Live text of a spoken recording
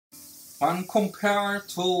When compared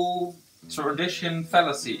to tradition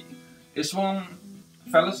fallacy, is one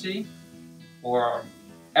fallacy or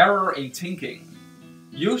error in thinking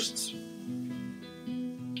used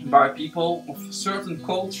by people of certain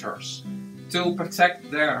cultures to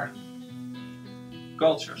protect their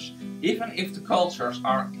cultures, even if the cultures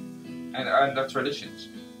are and the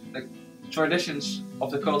traditions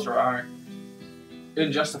of the culture are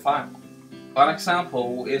unjustifiable. One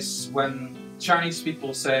example is when Chinese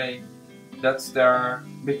people say that they,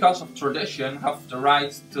 because of tradition, have the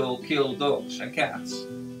right to kill dogs and cats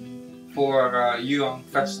for a Yuan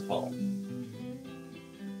festival.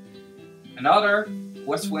 Another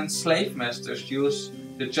was when slave masters used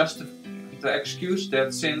the excuse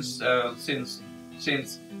that since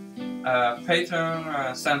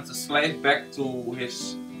patron sent the slave back to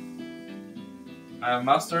his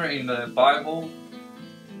master in the Bible,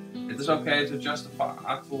 it is okay to justify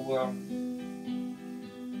to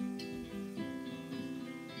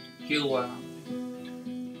kill,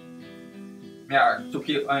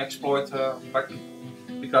 and exploit black people,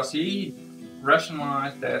 because he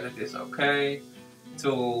rationalized that it is okay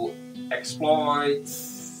to exploit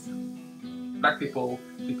black people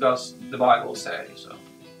because the Bible says so.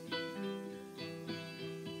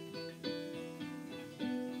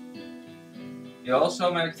 He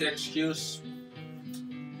also makes the excuse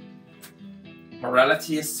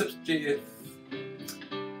morality is subjective.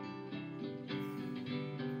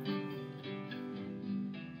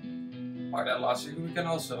 By that logic, we can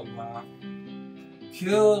also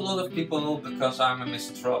kill a lot of people because I'm a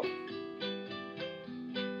misanthrope.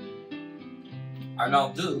 I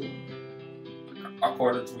now do,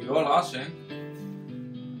 according to your logic.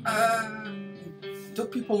 Do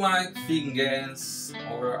people like vegans,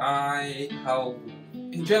 or how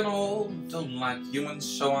in general don't like humans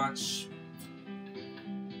so much?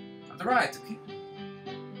 Right, okay.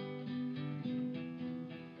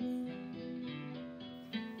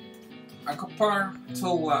 And compare to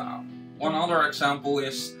one other example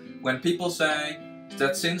is when people say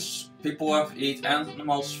that since people have eaten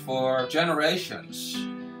animals for generations,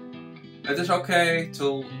 it is okay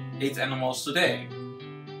to eat animals today.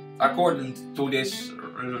 According to this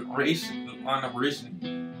line of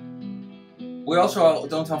reasoning, we also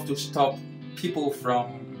don't have to stop people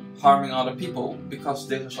from harming other people, because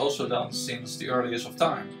this is also done since the earliest of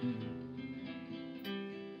time.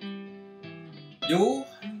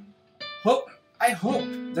 I hope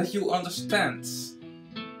that you understand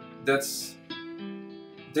that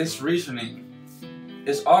this reasoning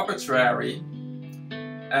is arbitrary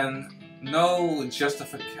and no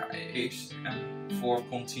justification for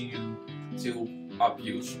continuing to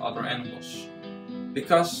abuse other animals,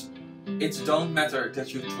 because it don't matter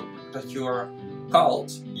that you are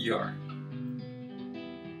called your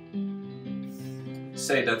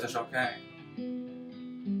say that is okay.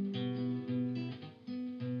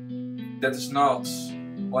 That is not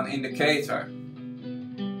one indicator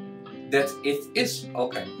that it is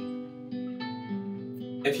okay.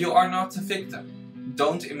 If you are not the victim,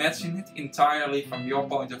 don't imagine it entirely from your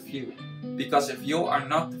point of view, because if you are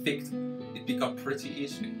not the victim, it becomes pretty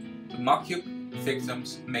easy to mock you.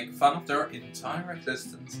 Victims make fun of their entire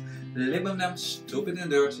existence, label them stupid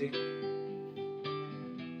and dirty.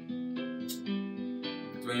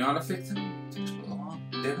 But when you are the victim, things will go on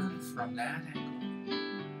different from that angle.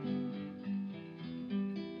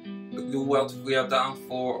 Look what we have done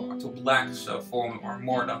to blacks for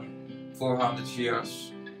more than 400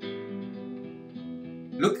 years.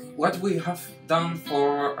 Look what we have done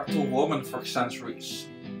to women for centuries.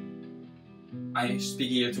 I speak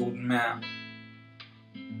here to men.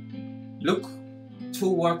 Look to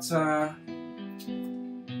what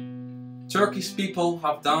Turkish people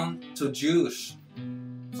have done to Jews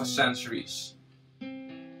for centuries,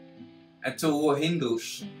 and to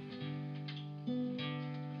Hindus,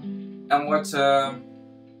 and what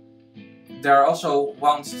they also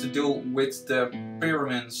want to do with the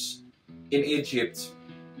pyramids in Egypt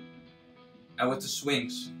and with the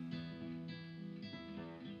Sphinx.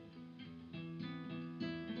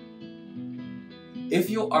 If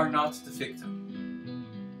you are not the victim,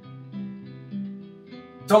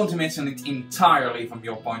 don't imagine it entirely from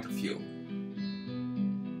your point of view.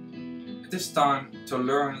 It is time to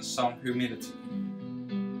learn some humility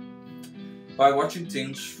by watching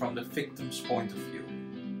things from the victim's point of view,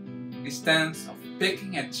 instead of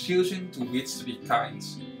picking and choosing to which to be kind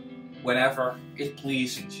whenever it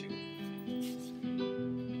pleases you.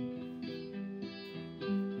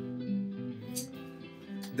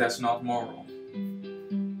 That's not moral.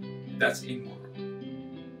 That's immoral.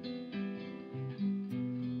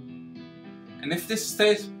 And if this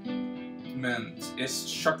statement statement is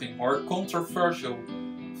shocking or controversial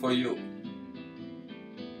for you.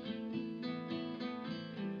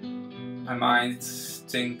 I might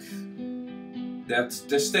think that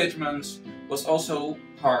this statement was also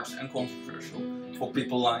hard and controversial for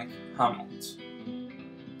people like Hammond,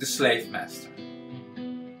 the slave master.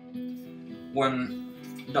 When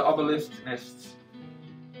the abolitionists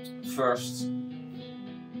first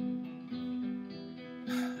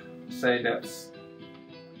say that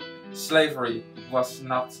slavery was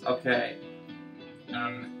not okay,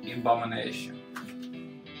 an abomination.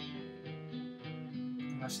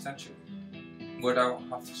 Understand you what I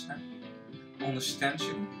have to say? Understand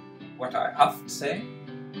you what I have to say?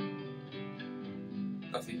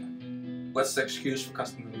 Vegan. What's the excuse for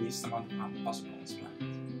costing the least amount of money possible on this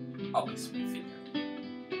planet? Always be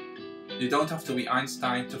vegan. You don't have to be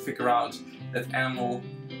Einstein to figure out that animal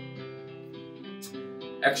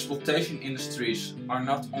exploitation industries are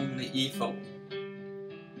not only evil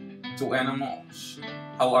to animals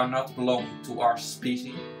who are not belong to our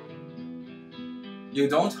species. You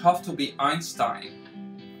don't have to be Einstein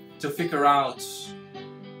to figure out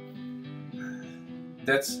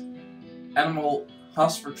that animal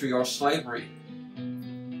husbandry or slavery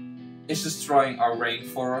is destroying our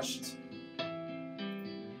rainforest.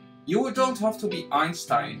 You don't have to be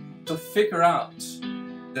Einstein to figure out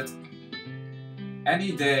that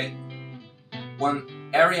any day one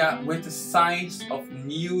area with the size of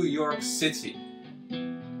New York City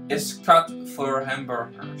is cut for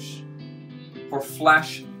hamburgers, for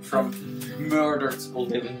flesh from murdered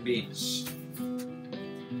living beings,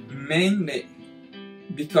 mainly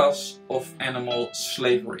because of animal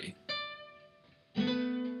slavery.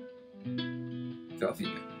 Go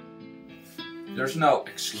vegan. There's no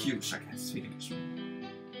excuse against veganism.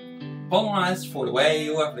 Apologize for the way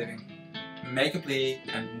you are living, make a plea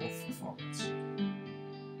and move forward.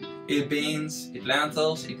 Eat beans, eat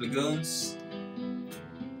lentils, eat legumes.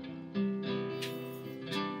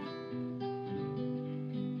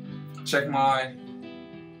 Check my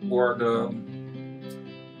or the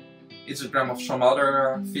Instagram of some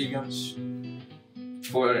other vegans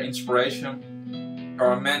for inspiration. There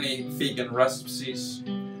are many vegan recipes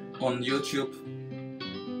on YouTube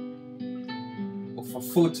for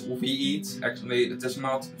food we eat. Actually, it is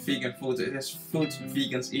not vegan food, it is food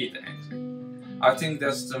vegans eat actually. I think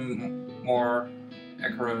that's the more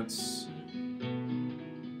accurate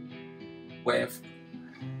way of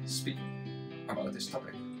speaking about this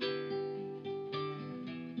topic.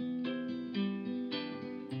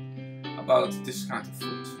 About this kind of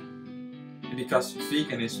food. Because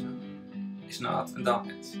veganism is not a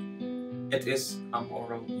diet. It is a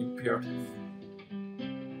moral imperative.